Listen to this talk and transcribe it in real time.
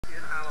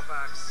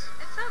quarterbacks.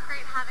 It's so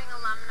great having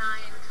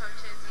alumni and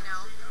coaches, you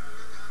know,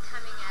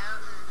 coming out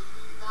and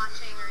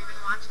watching or even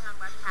watching on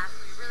webcasts.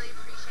 We really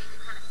appreciate you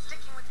kind of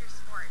sticking with your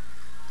sport.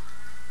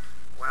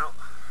 Well,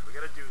 we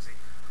got a doozy.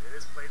 It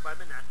is played by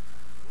Manette,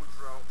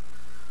 Boudreau,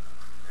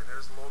 and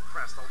there's low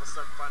press. All of a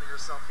sudden finding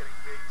herself getting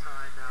big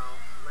time now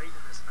late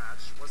in this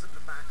match. Wasn't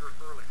the factor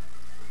early.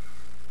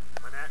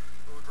 Manette,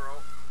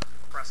 Boudreau,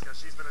 Prescott,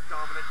 she's been a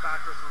dominant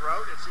factor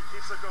throughout, and she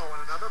keeps it going.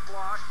 Another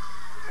block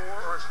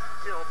or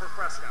kill for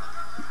Prescott.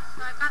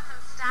 So I've got some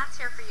stats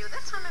here for you.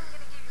 This one I'm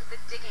going to give you the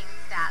digging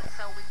stats.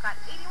 So we've got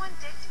 81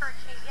 digs for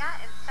Acadia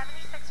and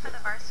 76 for the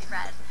Varsity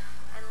Reds.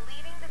 And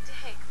leading the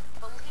digs,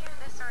 believe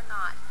this or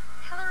not,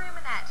 Hillary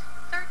Manette,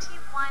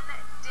 31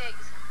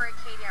 digs for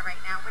Acadia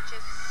right now, which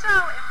is so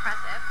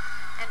impressive.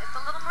 And it's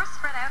a little more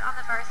spread out on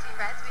the Varsity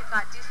Reds. We've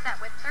got Doucette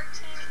with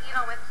 13,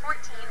 Edel with 14,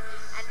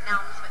 and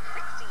Nelms with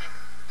 16.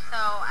 So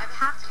I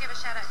have to give a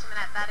shout out to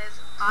Manette. That is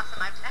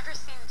awesome. I've never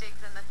seen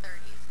digs in the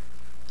 30s.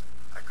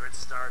 A good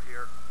start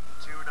here.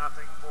 2-0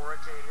 for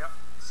Acadia.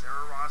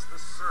 Sarah Ross the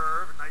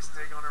serve. Nice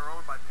dig on her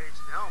own by Paige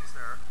Nelms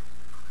there.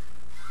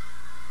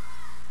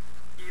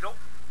 Edel.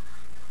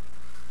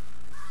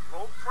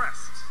 Low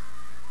pressed.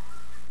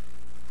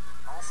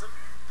 Paulson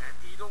and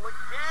Edel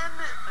again.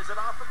 Is it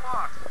off the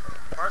block?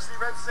 Varsity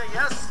Reds say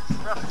yes.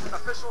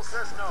 Official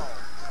says no.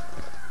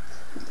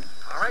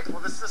 All right,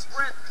 well this is a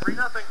sprint. 3-0.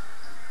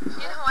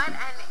 You know what?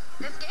 And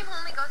this game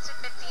only goes to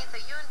 15, so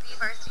UNB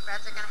Varsity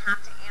Reds are going to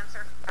have to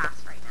answer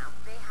fast right now.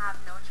 They have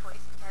no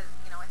choice because,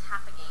 you know, it's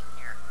half a game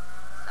here.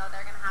 So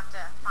they're going to have to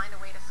find a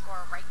way to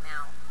score right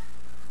now.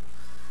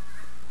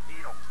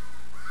 Edel.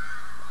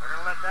 They're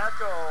going to let that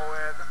go,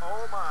 and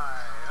oh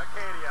my,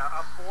 Acadia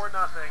up 4-0.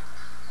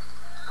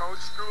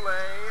 Coach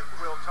Goulet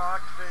will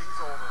talk things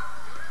over.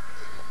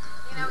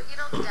 You know,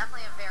 Edel's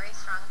definitely a very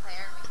strong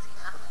player, and we've seen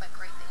nothing but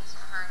great things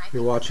from her. And I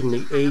You're think watching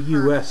the this is kind of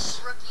her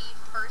AUS rookie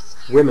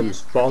first year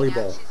Women's that's coming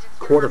out. Volleyball She's just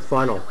gonna have to quarterfinal,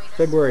 find a way to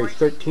February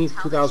score. You can 13th,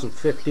 tell that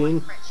she's really 2015.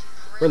 going for it.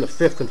 She's We're in the really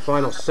 5th and swinging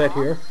final on the set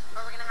ball, here.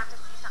 but we're going to have to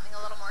see something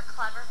a little more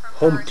clever from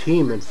Home her.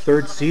 team and Take a 3rd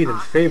little seed bit and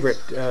off. favorite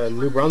She's one of New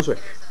the Brunswick,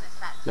 hitters in this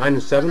set 9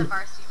 and for the 7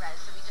 Varsity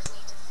Reds, so we just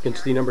need to see against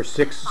her the number 6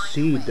 and find a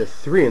seed, way. the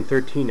 3 and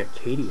 13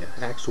 Acadia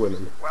Axe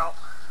Women. Well,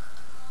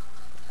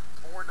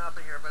 4-0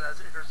 here, but as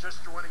if you're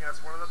just joining us,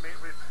 one of the main,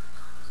 we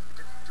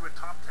did do a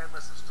top 10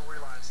 list of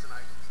storylines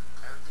tonight,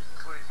 and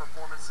including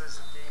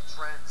performances and game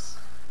trends.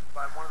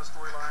 But one of the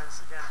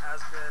storylines, again,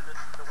 has been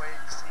the way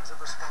these teams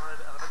have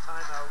responded out of a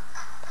timeout.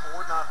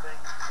 4-0.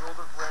 Will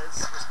the Reds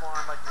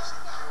respond like you've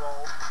seen them do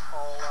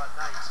all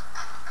night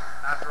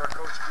after a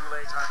Coach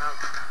Goulet timeout?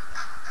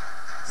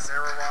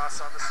 Sarah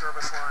Ross on the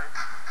service line.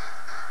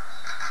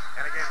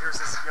 And again, here's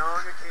this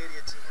young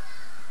Acadia team.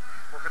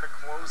 We're going to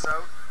close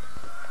out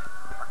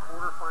a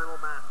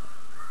quarterfinal match.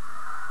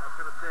 That's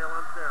going to sail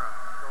on Sarah.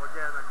 So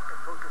again, a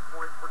coach's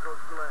point for Coach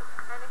Goulet.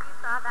 And if you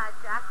saw that,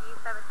 Jackie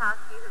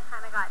Sabatowski, who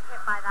kind of got hit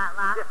by that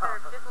last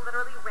serve, just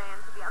literally ran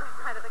to the other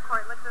side of the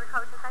court, looked at the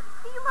coach and said,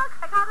 "See, look,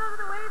 I got out of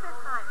the way this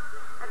time."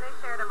 And they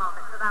shared a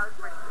moment, so that was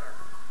pretty cute.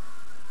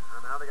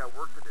 And now they got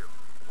work to do.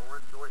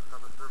 Lauren Joyce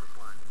on the service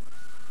line.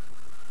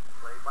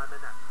 Played by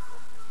Manette.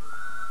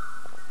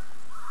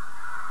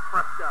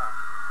 Fresca.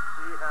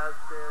 She has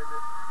been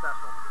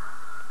special.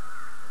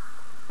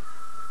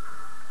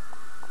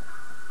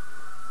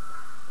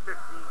 15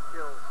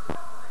 kills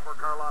for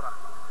Carlotta.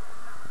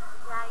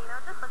 Yeah, you know,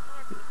 just looking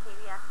at the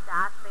Acadia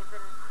stats, they've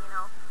been, you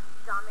know,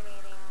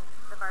 dominating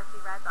the Varsity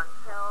Reds on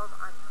kills,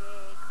 on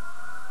digs.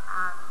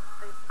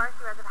 The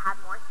Varsity Reds have had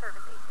more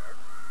service aces.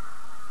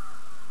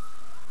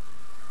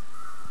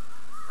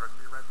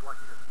 Varsity Reds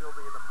lucky to still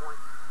be in the point.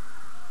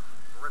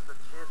 Marissa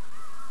Chin.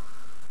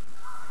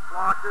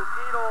 Blocked is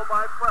Edel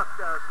by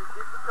Fresca. She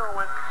keeps it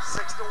going.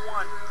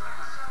 6-1.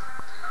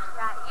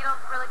 Yeah,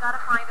 Edel's really got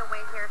to find a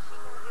way here. She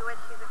can do it.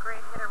 She's a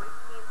great hitter. We've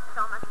seen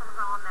so much from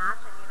her all match,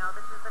 and, you know,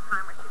 this is the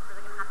time where she's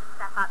really going to have to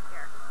step up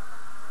here.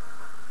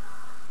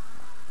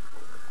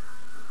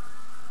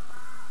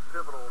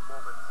 Pivotal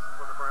moments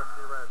for the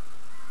Varsity Reds.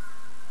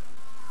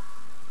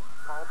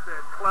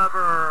 Paulson,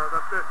 clever,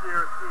 the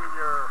 5th-year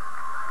senior.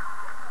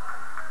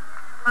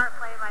 Smart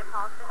play by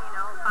Paulson, you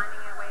know, finding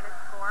a way to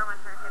score when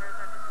her hitters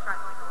are just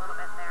struggling a little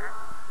bit there.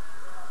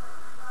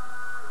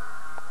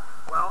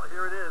 Well,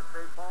 here it is,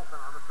 Paige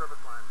Paulson on the service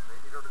line. They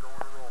need her to go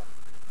on a roll.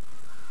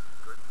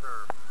 Good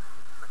serve.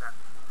 Manette,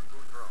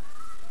 Boudreau.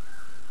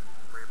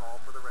 Free ball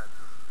for the Reds.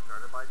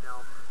 Started by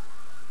Nelms.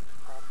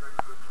 Paulson,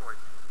 good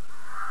choice.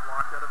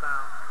 Blocked out of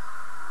bounds.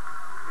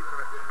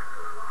 Petrovic. You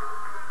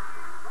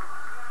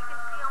can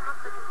see almost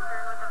the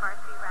concern with the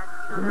Varsity Reds.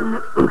 You know, they're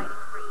really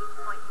fighting for each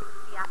point. You can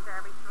see after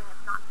every swing,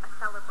 it's not a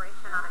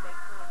celebration on a big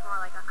swing. It's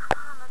more like a, come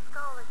on, let's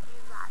go, let's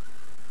use that.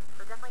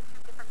 So definitely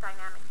two different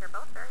dynamics here,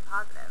 both very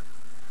positive.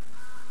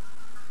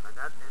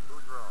 Manette and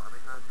Boudreau. How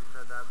many times you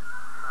said that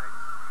tonight?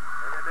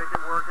 And they make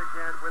it work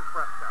again with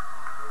Fresca.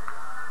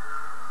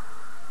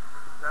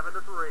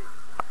 7-3.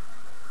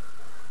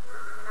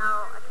 You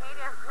know,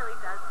 Acadia really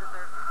does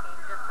deserve this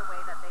game just the way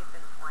that they've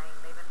been playing.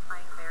 They've been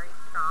playing very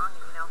strong,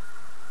 and, you know,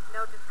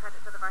 no discredit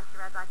to the Varsity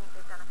Reds. I think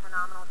they've done a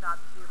phenomenal job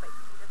too, but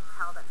you can just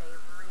tell that they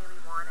really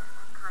want it and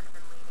have kind of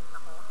been leading the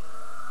whole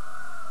game.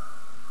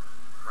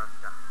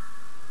 Breska,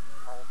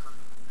 Paulson,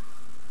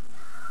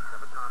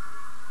 Devatoski.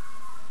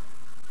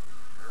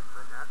 There's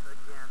the net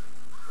again.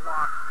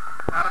 Blocked.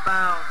 Out of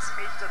bounds.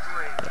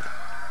 8-3.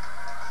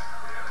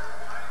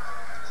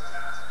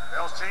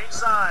 They'll change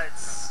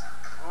sides.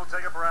 We'll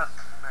take a breath.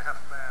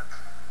 Man.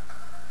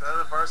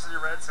 The varsity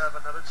Reds have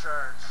another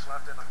charge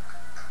left in them.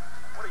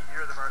 What a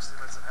year the varsity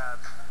Reds have had.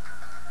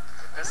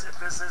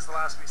 If this is the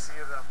last we see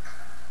of them.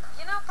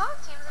 You know, both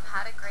teams have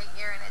had a great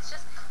year, and it's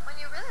just, when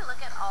you really look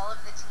at all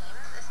of the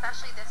teams,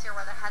 especially this year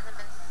where there hasn't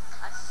been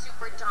a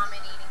super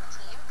dominating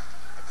team,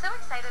 it's so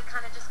excited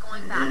kind of just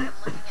going back and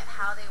looking at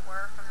how they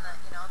were from the,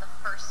 the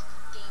first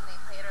game they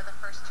played or the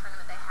first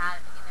tournament they had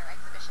in their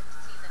exhibition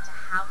season to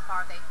how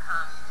far they've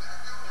come,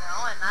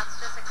 and that's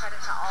just a credit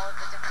to all of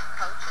the different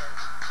coaches.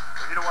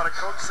 You know what a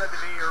coach said to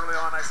me early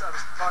on, I was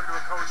talking to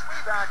a coach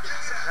way back in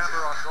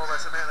September, October, I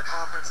said, man, the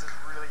conference is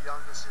really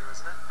young this year,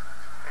 isn't it?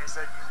 And he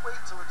said, you wait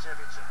till the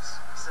championships.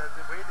 He said,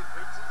 wait till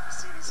you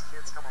see these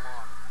kids come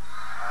along.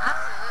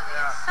 Absolutely.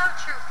 Yeah. It's so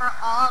true for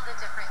all the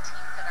different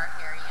teams that are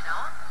here,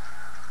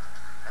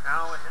 And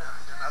now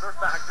another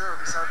factor,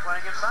 we start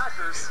playing in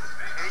factors,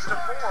 8-4,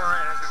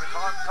 and as we've been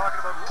talking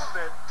about a little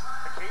bit,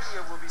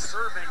 Acadia will be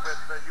serving with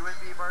the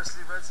UNB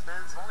Varsity Reds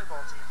men's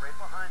volleyball team right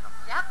behind them.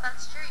 Yep,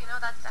 that's true.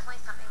 That's definitely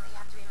something that you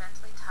have to be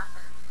mentally tough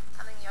and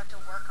something you have to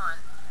work on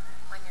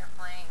when you're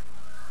playing.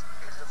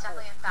 Because it's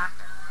definitely a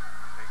factor.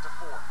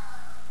 8-4.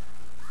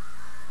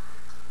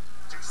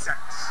 2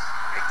 sets.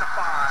 8-5.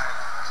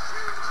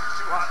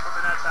 Too hot from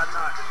the net that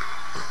time.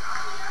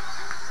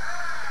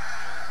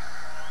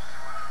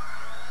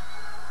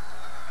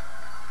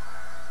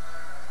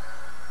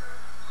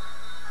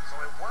 So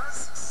it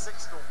was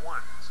 6-1.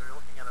 So you're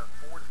looking at a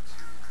 4-2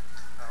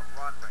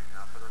 run right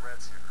now for the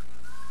Reds here.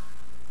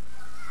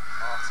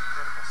 Oh, it's a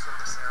critical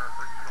service error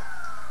for Edel.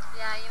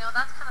 Yeah,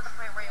 that's kind of the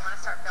point where you want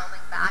to start building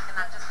back, and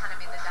that just kind of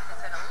made the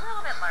deficit a little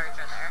bit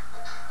larger there.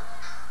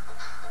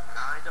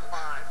 9-5.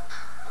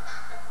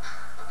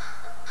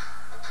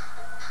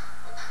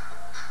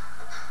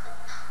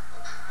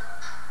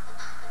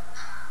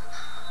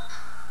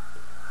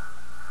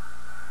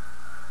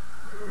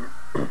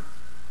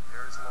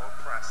 Here's low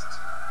pressed.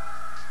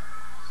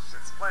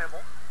 It's playable.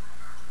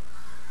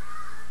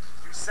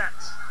 2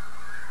 sets.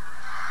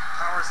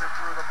 Powers it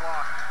through the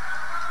block.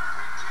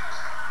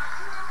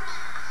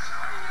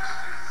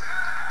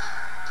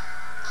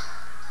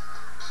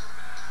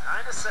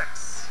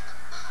 9-6.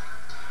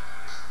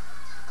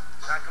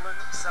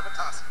 Jacqueline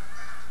Savatoski.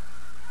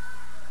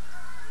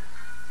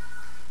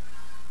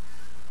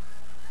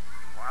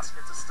 Ross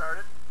gets it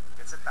started,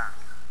 gets it back.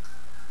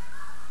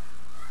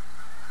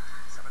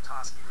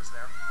 Savatoski was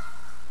there.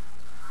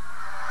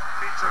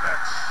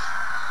 Mitrovic.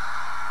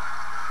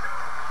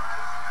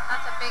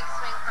 That's a big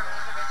swing from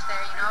Mitrovic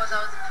there.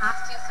 Those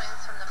past 2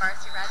 swings from the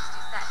varsity Reds,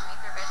 Doucette and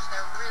Mitrovic,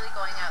 they're really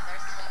going out there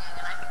swinging,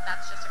 and I think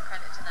that's just a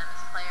credit to them as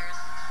players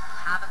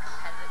have a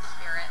competitive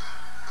spirit.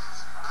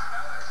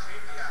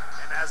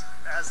 And as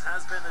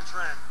has been the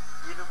trend,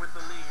 even with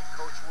the lead,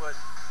 Coach Wood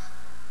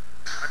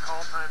gonna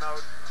call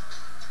timeout,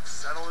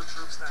 settle the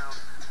troops down.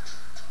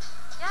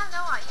 Yeah,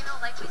 no,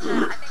 like we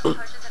said, I think the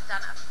coaches have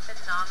done a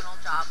phenomenal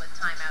job with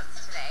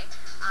timeouts today.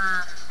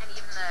 And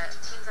even the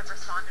teams have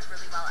responded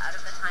really well out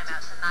of the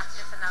timeouts, and that's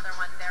just another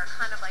one there,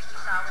 kind of like you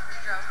saw with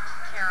Drew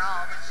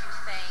Carroll when she was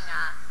saying,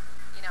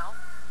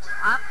 we're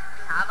up,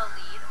 we have a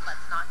lead,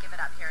 let's not give it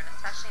up here, and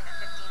especially in a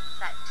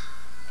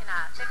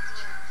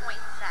 15-point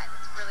set,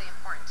 it's really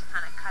important to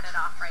kind of cut it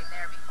off right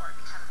there before it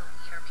becomes a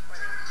lead or before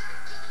they lose it.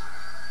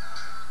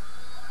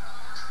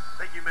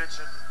 I think you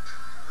mentioned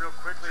real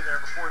quickly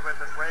there before we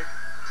went to break,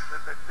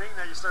 the thing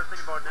that you start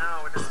thinking about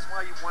now, and this is why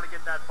you want to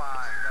get that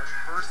bye, that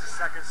first to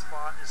second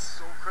spot is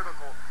so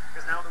critical,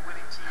 because now the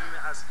winning team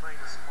has playing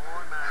this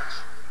long match.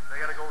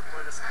 They got to go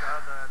play the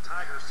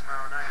Tigers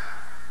tomorrow night.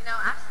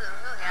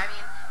 Absolutely.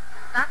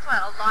 That's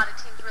what a lot of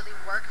teams really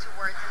work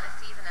towards in the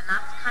season, and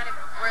that's kind of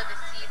where the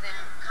season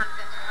comes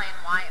into play and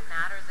why it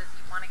matters is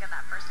you want to get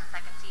that first and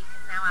second seed,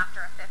 because now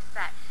after a 5th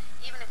set,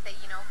 even if they,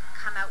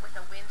 come out with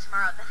a win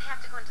tomorrow, then they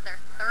have to go into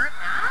their 3rd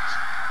match.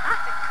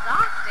 That's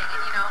exhausting,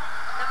 and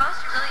the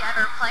most you really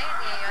ever play in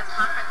the AUS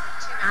conference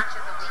is 2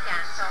 matches a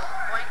weekend, so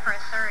going for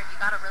a 3rd,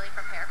 you got to really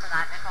prepare for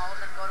that, and if all of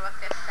them go to a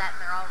 5th set and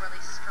they're all really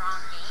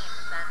strong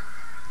games, then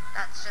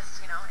that's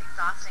just,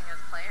 exhausting as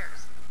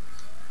players.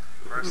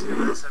 Varsity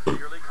Reds have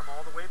nearly come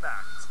all the way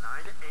back. It's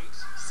 9-8.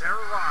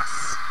 Sarah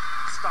Ross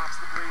stops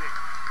the bleeding.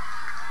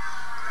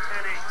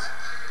 10-8.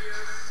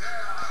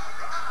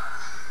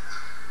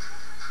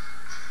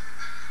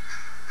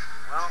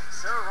 Well,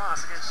 Sarah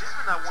Ross, again, she's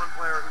been that one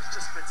player who's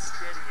just been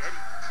steady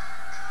Eddie.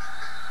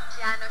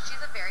 Yeah, no,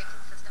 she's a very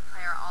consistent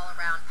player all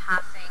around,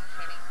 passing,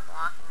 hitting,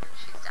 blocking, and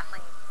she's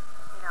definitely,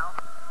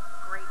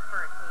 great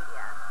for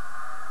Acadia.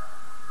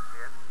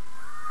 Hit.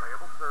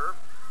 Playable serve.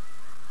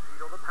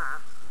 Needle the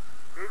pass.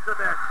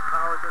 Mitrovic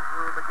powers it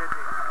through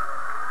McGinty.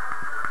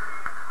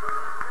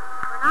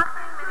 We're not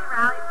seeing many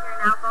rallies here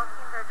now. Both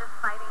teams are just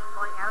fighting and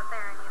going out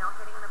there and,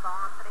 hitting the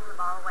ball and putting the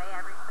ball away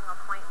every single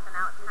point. So now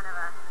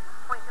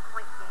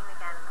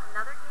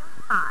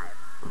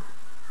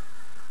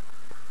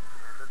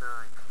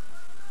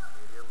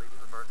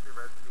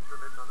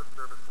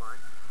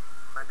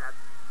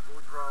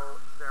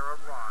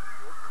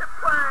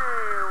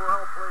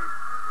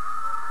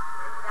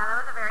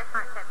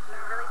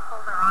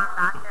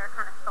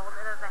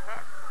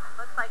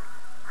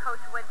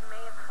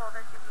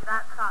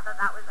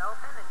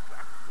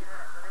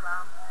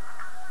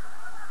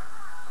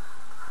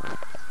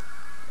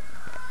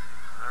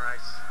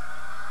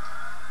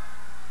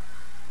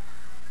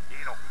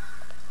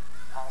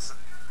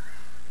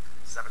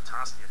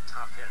Acadia,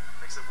 top hit,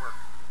 makes it work.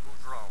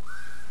 Boudreau.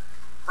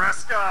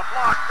 Fresca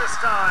blocked this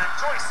time.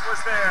 Joyce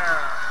was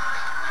there.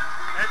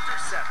 And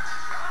Doucette.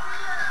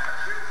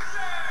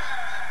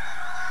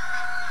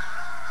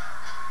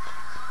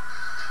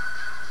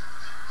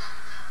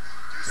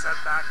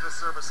 Doucette back to the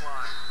service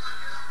line.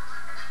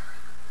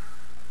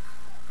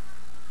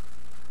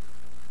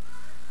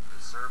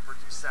 Good serve for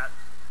Doucette.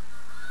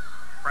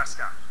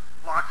 Fresca.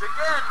 Blocked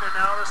again, and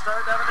now they're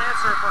starting to have an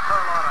answer for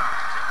Carlotta.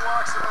 2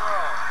 blocks in a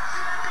row.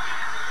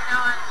 You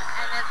know,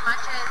 and as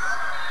much as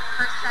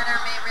her setter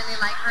may really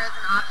like her as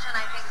an option,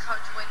 I think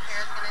Coach Wood here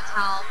is going to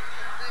tell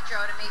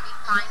Boudreau to maybe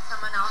find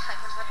someone else that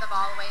can put the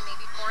ball away,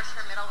 maybe force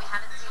her middle. We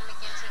haven't seen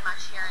McGinty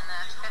much here in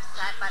the 5th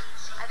set, but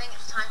I think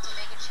it's time to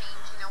make a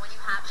change. You know, when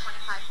you have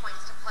 25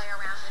 points to play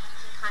around with, you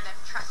can kind of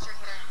trust your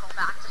hitter and go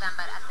back to them,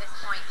 but at this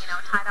point, you know,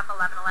 tied up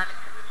 11-11,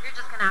 you're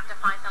just going to have to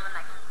find someone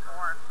that can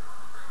score.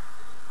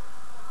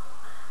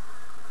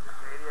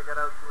 Acadia got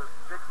out to a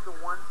 6-1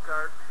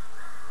 start.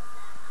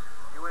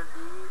 UNB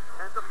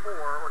 10-4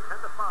 or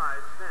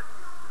 10-5 since.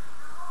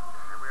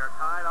 And we are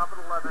tied up at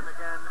 11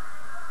 again.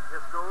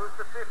 This goes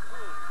to 15.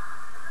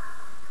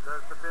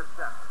 Does the 5th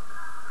set.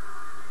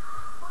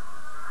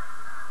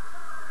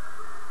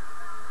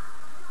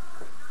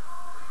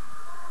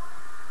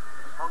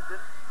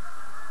 Moncton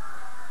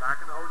back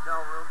in the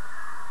hotel room.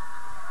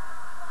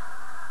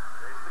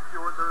 They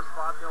secured their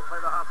spot. They'll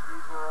play the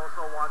Huskies, who are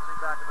also watching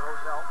back in the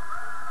hotel.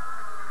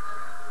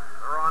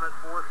 They're on at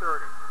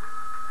 4:30.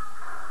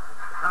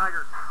 The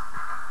Tigers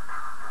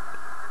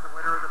get the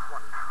winner of this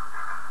one.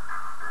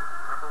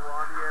 Remember, we're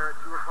on the air at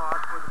 2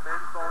 o'clock for the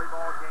men's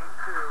volleyball game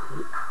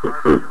 2.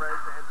 Varsity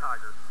Reds and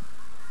Tigers.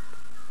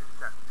 2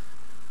 sets.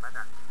 My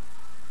net.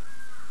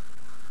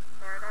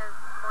 There it is,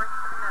 forced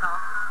to the middle.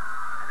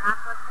 And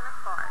that's what's going to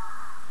score.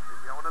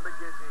 Fiona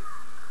McGinty.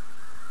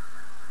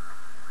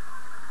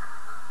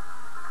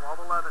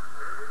 12-11.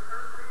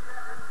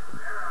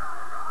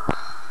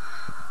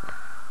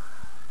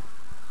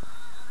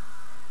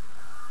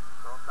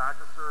 Back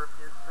to serve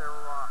is Sarah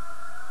Ross.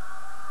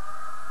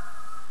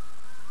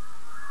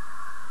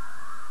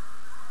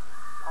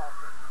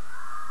 Paulson.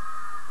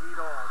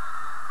 Needle.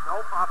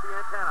 Nope, off the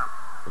antenna.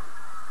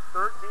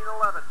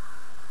 13-11.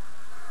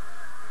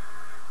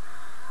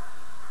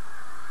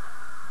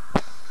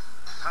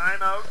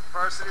 Timeout,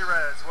 Varsity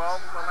Reds.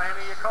 Well,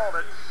 Melanie, you called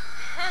it.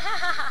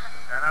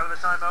 And out of the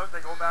timeout,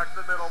 they go back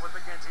to the middle with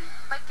McGinty.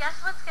 But guess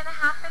what's going to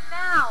happen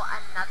now?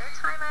 Another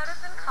timeout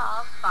has been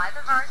called by the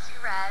Varsity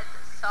Reds.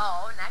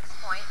 So, next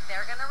point,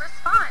 they're going to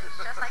respond,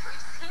 just like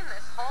we've seen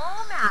this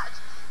whole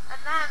match.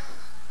 And then,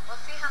 we'll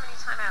see how many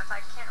timeouts.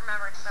 I can't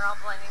remember because they're all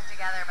blending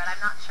together, but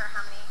I'm not sure how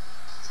many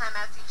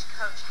timeouts each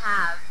coach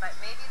has. But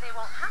maybe they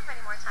won't have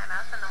any more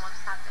timeouts, and then we'll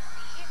just have to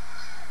see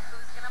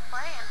who's going to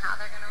play and how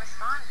they're going to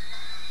respond.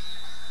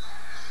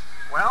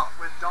 Well,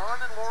 with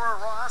Dawn and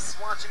Laura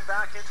Ross watching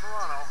back in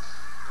Toronto,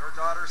 their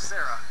daughter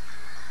Sarah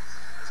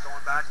is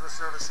going back to the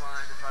service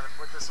line to try to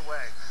put this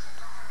away.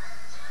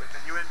 With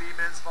the UNB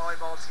men's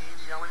volleyball team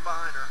yelling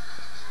behind her.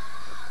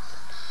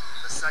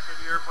 The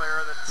second-year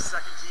player, the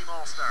second-team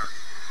all-star.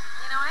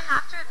 You know, I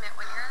have to admit,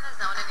 when you're in the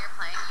zone and you're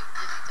playing, you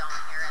really don't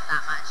hear it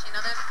that much. You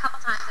know, there's a couple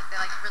times if they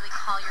like really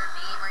call your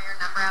name or your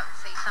number out and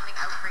say something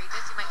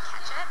outrageous, you might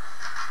catch it.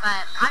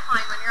 But I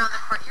find when you're on the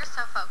court, you're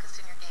so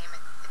focused in your game,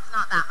 it's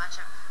not that much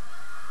of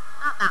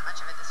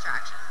a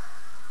distraction.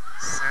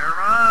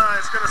 Sarah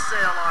is going to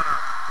sail on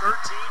her.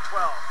 13-12.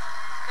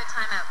 Good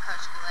timeout,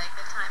 Coach Goulet.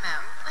 Good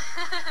timeout.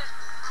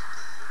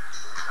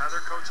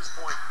 Another coach's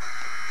point.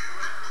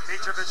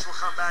 Mitrovic will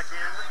come back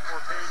in for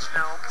Paige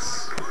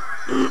Nelms.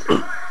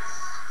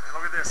 And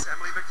look at this.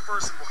 Emily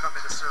McPherson will come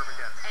in to serve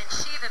again. And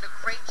she did a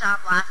great job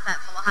last set,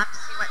 so we'll have to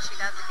see what she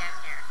does again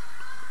here.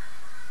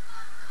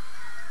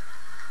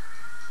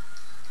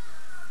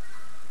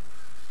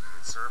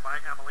 Good serve by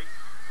Emily.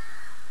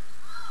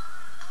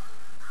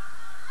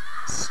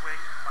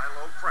 Swing by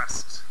Low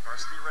Crest.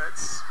 Varsity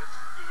Reds with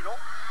Edel.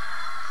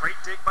 Great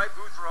dig by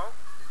Boudreau.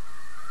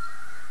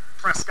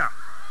 Fresca.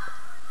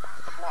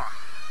 The block.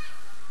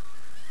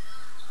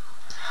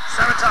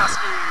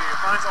 Savatoski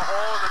finds a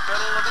hole in the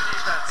middle of the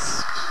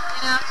defense.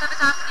 You know,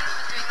 Savatoski's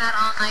been doing that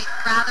all night.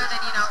 Rather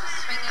than, you know,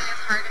 swinging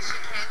as hard as she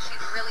can,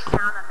 she's really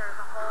found that there's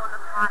a hole in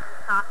the pot in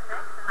soft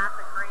six, and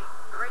that's a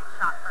great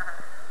shot for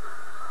her.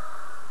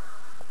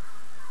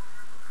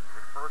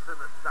 McPherson,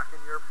 the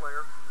second-year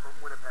player from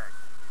Winnipeg.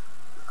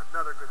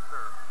 Another good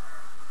serve.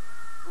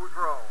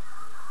 Boudreau.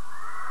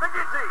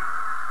 McGinty.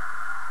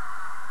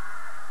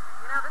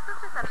 You know, this is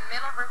just a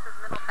middle versus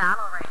middle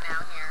battle right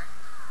now here.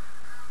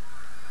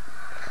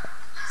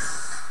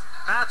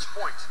 Match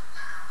point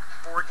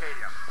for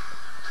Acadia.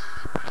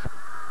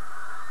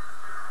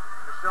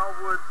 Michelle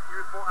Woods,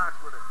 youthful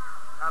Ashwomen,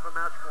 have a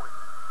match point.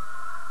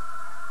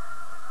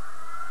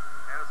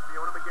 And it's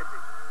Fiona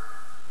McGinty.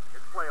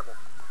 It's playable.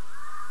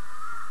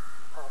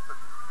 Paulson.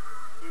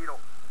 Edel.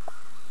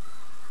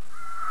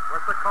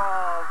 What's the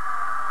call?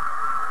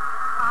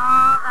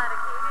 Oh, that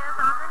Acadia's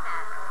on the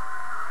net.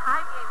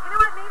 Tie game. You know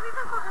what? Maybe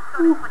this will just go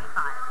to 25.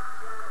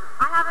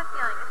 I have a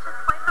feeling it's just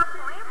point by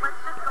point. Let's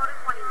just go to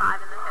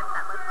 25 in the 5th set.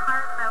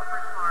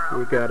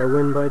 You gotta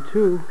win by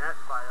 2. Net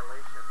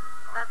violation.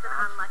 That's an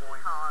unlucky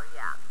call,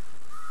 yeah.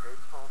 Paige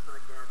Paulson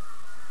again.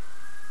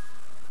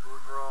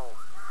 Boudreau.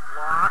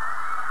 Block.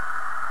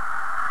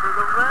 For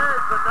the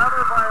Reds,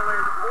 another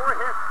violation. 4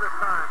 hits this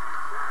time.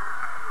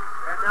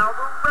 And now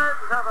the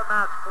Reds have a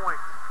match point.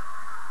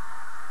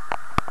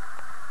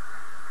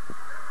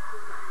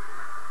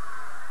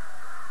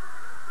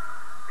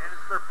 And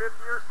it's their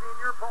 5th-year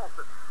senior,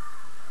 Paulson.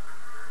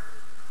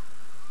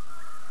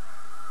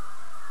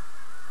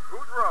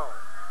 Boudreau.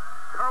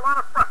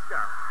 Carlotta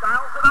Fresca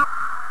dials it up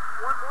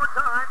one more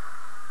time.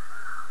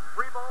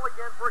 Free ball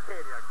again for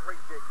Acadia. Great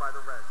dig by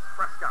the Reds.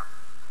 Fresca.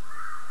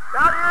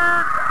 That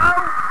is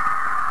out!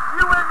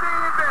 UNB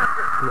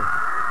advances.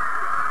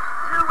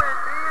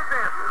 UNB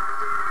advances.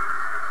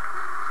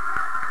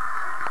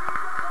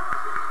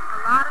 A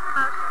lot of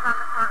emotions on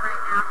the court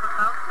right now from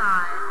both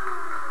sides.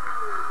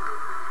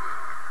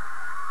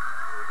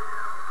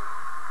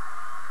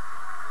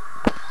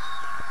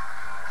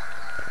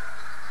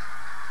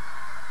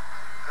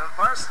 The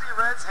varsity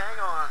Reds hang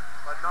on,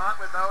 but not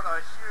without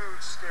a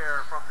huge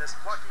scare from this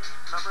plucky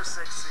number 6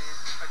 seed,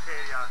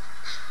 Acadia.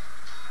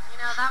 You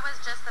know, that was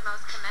just the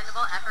most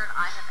commendable effort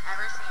I have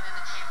ever seen in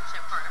a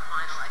championship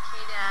quarterfinal.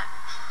 Acadia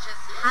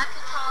just had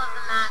control of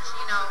the match,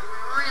 you know,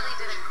 really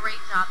did a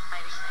great job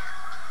fighting there.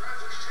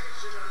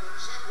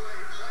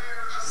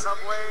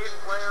 Subway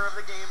player of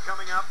the game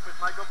coming up with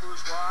Michael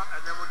Bourgeois,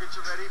 and then we'll get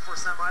you ready for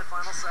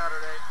semifinal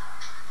Saturday.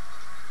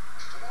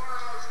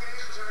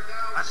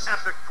 An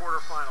epic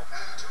quarterfinal.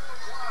 At 2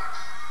 o'clock,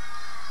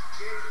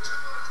 game 2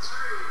 of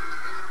 3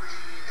 in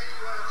the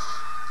AUS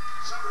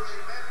Subway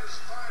Men's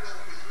Final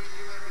between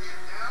UNB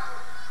and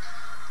Dow.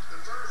 The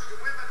first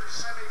women's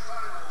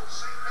semifinal,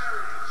 St.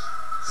 Mary's.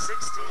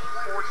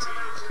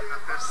 16-14 in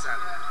this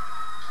set.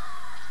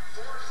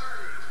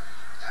 4:30.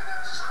 And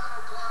at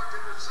 7 o'clock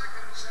in the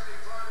second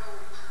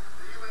semifinal,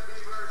 the UNB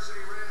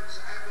varsity Reds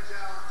and the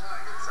Dow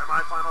Tigers.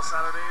 Semifinal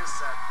Saturday is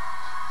set.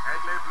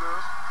 Aigle Bleu,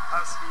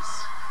 Huskies,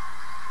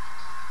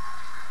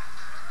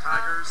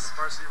 Tigers,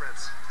 varsity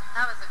Reds.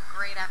 That was a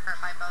great effort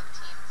by both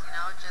teams, you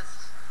know,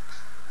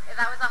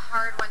 that was a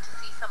hard one to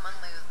see someone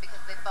lose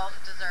because they both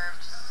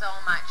deserved so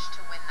much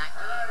to win that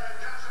game. In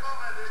just a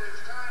moment, it is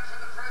time for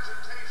the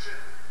presentation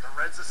The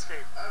Reds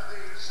escape. of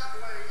the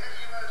Subway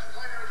AUS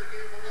Player of the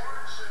Game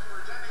Awards, and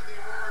presenting the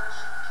awards.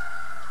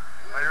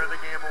 Player of the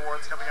Game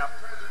Awards coming up.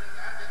 President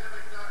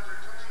Academic Dr.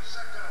 Tony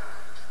Secco.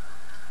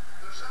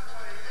 The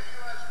Subway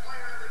AUS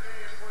Player of the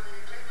Game for the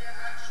Acadia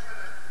Axe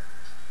Women.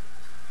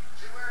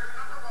 She wears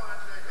number 1,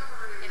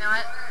 Hillary. You know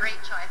what? Great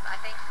choice. I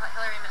think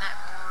Hillary Minette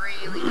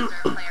really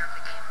deserved player of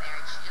the game there.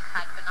 She just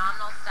had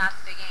phenomenal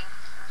stats digging.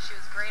 She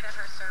was great at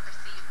her serve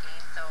receive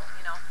game, so,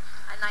 you know,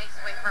 a nice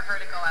way for her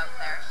to go out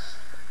there.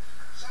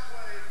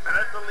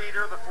 Minette the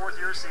leader, the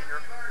 4th-year senior.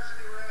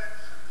 Varsity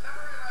Reds,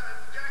 number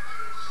 11,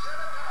 Jackie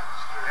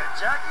Sevatoski. And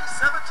Jackie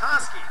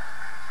Sevatoski,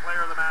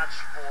 player of the match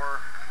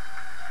for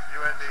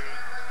UNB.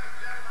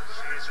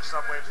 She's your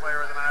Subway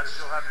player of the match.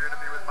 She'll have your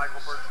interview with Michael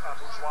Bourgeois.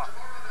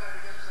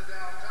 Against the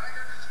Dow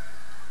Tigers.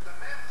 The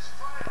men's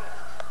final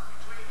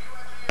between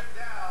UNB and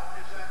Dow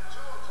is at 2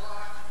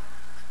 o'clock.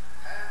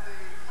 And the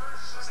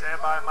first Stand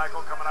by,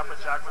 Michael, coming up with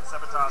Jacqueline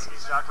Sevatoski.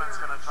 Jacqueline's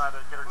going to try to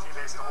get her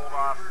teammates to hold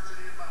off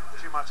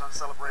too much on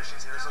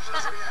celebrations here, so she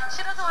doesn't,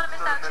 She doesn't want to miss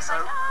out. She's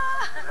like,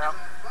 Yep.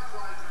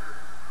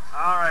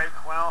 All right,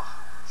 well,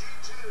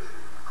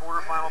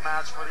 quarterfinal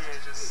match for the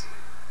ages.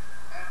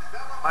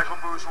 Michael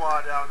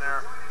Bourgeois down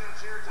there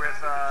with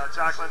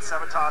Jacqueline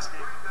Sevatoski.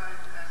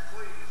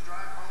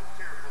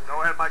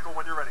 Go ahead, Michael,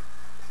 when you're ready.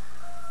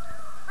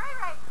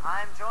 Right.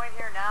 I'm joined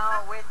here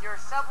now with your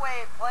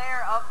Subway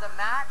player of the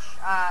match,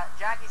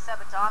 Jackie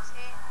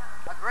Sevatoski.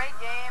 A great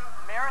game,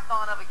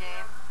 marathon of a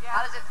game. Yeah.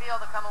 How does it feel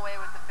to come away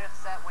with the 5th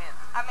set win?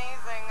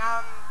 Amazing.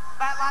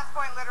 That last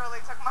point literally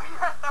took my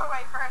breath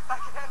away for a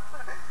second.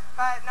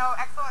 But no,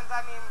 excellent.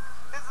 I mean,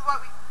 this is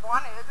what we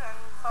wanted, and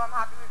so I'm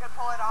happy we could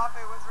pull it off.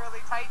 It was really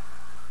tight,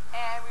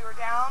 and we were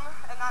down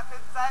in that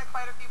 5th set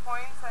quite a few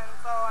points, and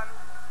so I'm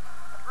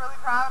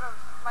really proud of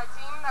my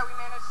team that we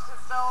managed to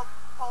still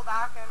pull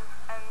back and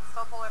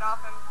still pull it off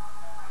and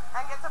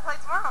get to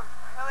play tomorrow.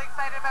 Really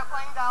excited about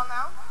playing Dal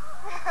now.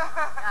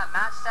 Yeah,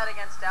 match set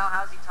against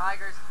Dalhousie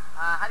Tigers.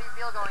 How do you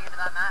feel going into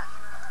that match?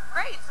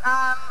 Great.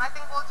 I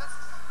think we'll just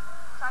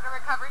try to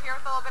recover here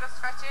with a little bit of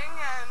stretching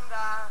and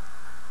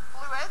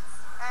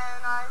fluids,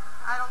 and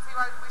I don't see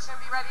why we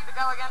shouldn't be ready to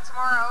go again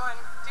tomorrow and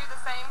do the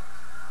same.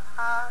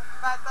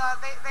 But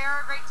they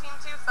are a great team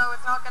too, so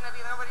it's not going to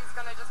be, nobody's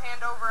going to just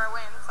hand over a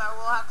win, so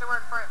we'll have to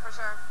work for it for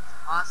sure.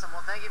 Awesome.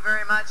 Well, thank you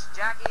very much,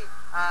 Jackie.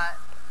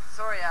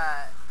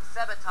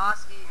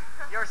 Sevatoski,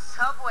 your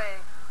Subway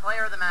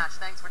player of the match.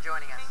 Thanks for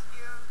joining us. Thank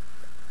you.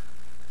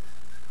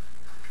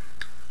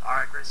 All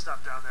right, great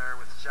stuff down there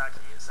with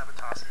Jackie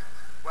Sevatoski.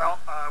 Well,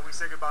 we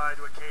say goodbye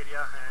to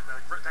Acadia, and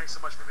thanks so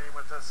much for being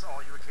with us,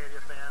 all you Acadia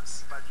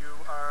fans. But you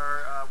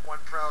are one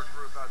proud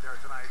group out there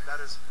tonight.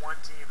 That is one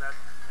team that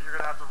you're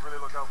going to have to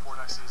really look out for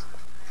next season.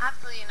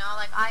 Absolutely, you know,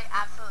 like I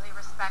absolutely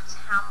respect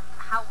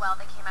how well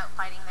they came out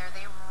fighting there.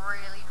 They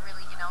really,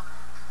 you know,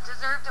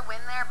 deserved a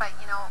win there, but,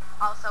 you know,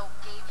 also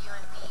gave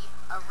UNB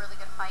a really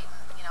good fight.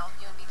 You know,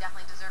 UNB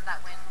definitely deserved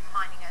that win,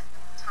 finding a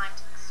time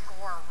to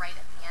score right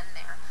at the end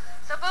there.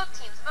 So both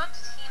teams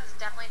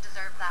definitely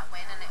deserved that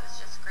win, and it was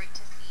just great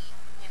to see,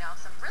 you know,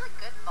 some really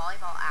good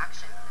volleyball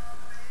action.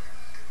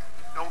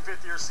 No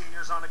fifth-year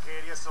seniors on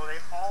Acadia, so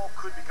they all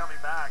could be coming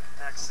back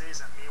next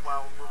season.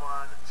 Meanwhile, we'll move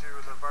on to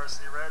the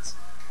Varsity Reds.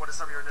 What are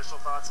some of your initial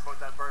thoughts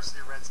about that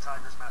Varsity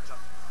Reds-Tigers matchup?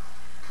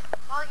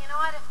 Well, you know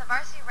what? If the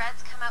Varsity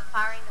Reds come out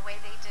firing the way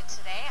they did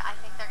today, I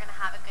think they're going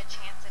to have a good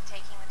chance at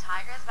taking the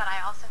Tigers, but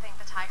I also think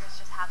the Tigers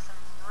just have some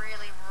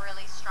really,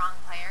 really strong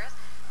players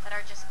that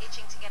are just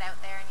itching to get out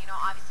there, and, you know,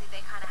 obviously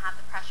they kind of have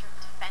the pressure of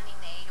defending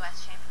the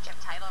AUS championship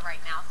title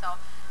right now, so,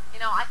 you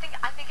know, I think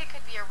it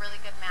could be a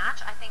really good match.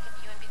 I think if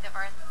UNB, the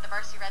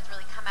Varsity Reds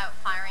really come out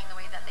firing the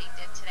way that they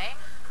did today,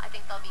 I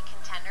think they'll be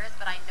contenders,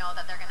 but I know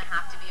that they're going to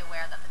have to be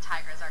aware that the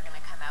Tigers are going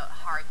to come out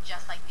hard,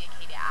 just like the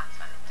Acadia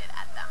Axemen did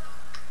at them.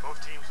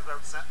 Both teams with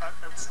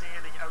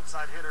outstanding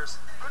outside hitters.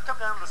 Could come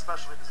down to the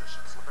specialty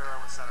positions, libero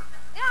and center.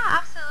 Yeah,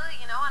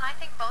 absolutely, you know, and I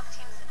think both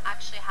teams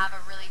actually have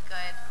a really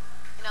good,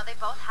 you know, they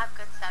both have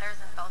good setters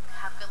and both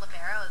have good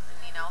liberos,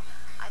 and, you know,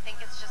 I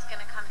think it's just going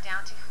to come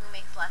down to who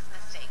makes less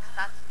mistakes.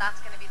 That's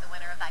going to be the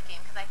winner of that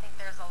game, because I think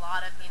there's a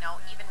lot of, you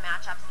know, even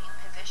matchups in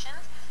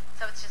positions,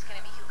 so it's just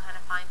going to be who kind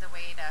of finds a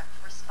way to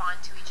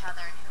respond to each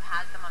other and who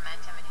has the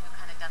momentum and who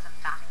kind of doesn't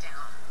back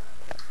down.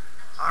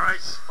 All right,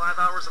 5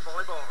 hours of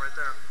volleyball right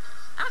there.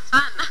 That was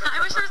fun. I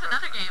wish there was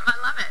another game. I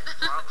love it.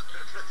 Well,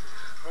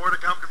 more to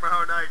come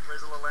tomorrow night.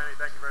 Reza Lalani,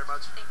 thank you very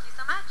much. Thank you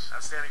so much.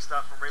 Outstanding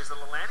stuff from Reza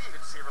Lalani. You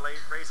can see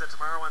Reza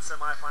tomorrow on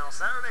semifinal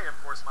Saturday. And of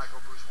course, Michael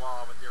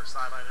Bourgeois with your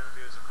sideline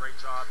interviews. A great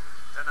job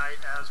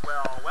tonight as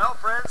well. Well,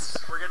 friends,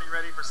 we're getting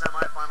ready for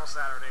semifinal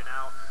Saturday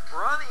now.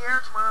 We're on the air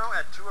tomorrow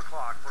at 2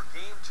 o'clock for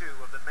Game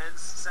 2 of the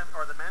men's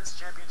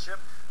championship.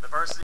 The varsity